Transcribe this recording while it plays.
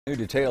New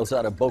details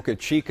out of Boca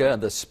Chica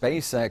and the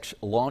SpaceX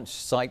launch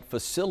site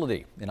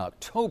facility. In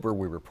October,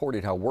 we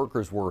reported how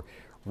workers were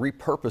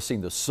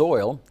repurposing the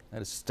soil,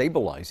 that is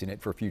stabilizing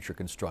it for future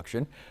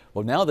construction.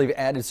 Well, now they've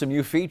added some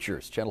new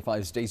features. Channel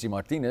 5's Daisy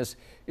Martinez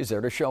is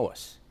there to show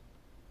us.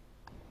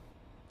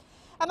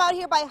 I'm out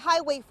here by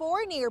Highway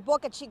 4 near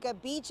Boca Chica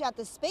Beach at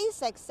the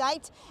SpaceX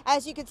site.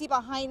 As you can see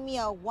behind me,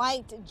 a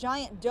white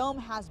giant dome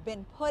has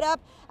been put up,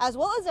 as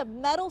well as a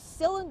metal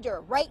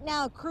cylinder. Right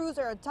now, crews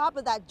are on top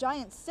of that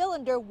giant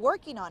cylinder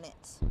working on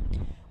it.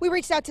 We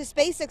reached out to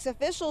SpaceX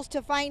officials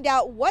to find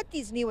out what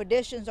these new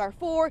additions are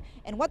for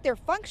and what their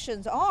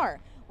functions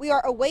are. We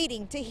are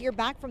awaiting to hear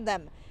back from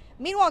them.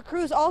 Meanwhile,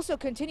 crews also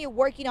continue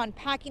working on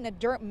packing a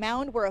dirt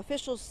mound where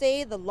officials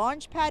say the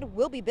launch pad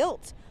will be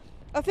built.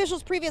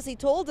 Officials previously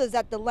told us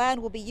that the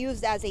land will be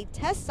used as a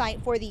test site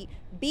for the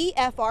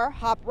BFR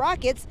HOP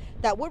rockets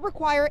that would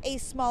require a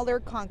smaller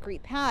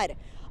concrete pad.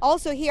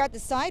 Also here at the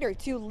site are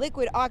 2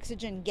 liquid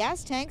oxygen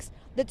gas tanks,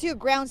 the 2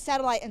 ground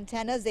satellite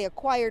antennas they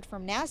acquired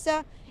from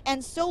NASA,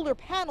 and solar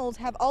panels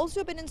have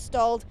also been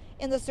installed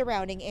in the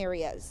surrounding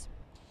areas.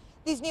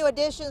 These new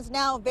additions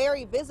now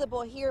very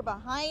visible here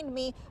behind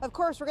me. Of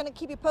course, we're going to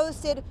keep you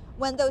posted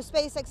when those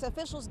SpaceX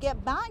officials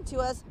get back to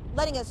us,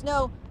 letting us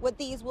know what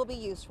these will be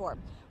used for.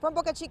 From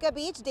Boca Chica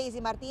Beach, Daisy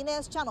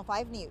Martinez, Channel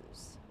 5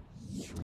 News.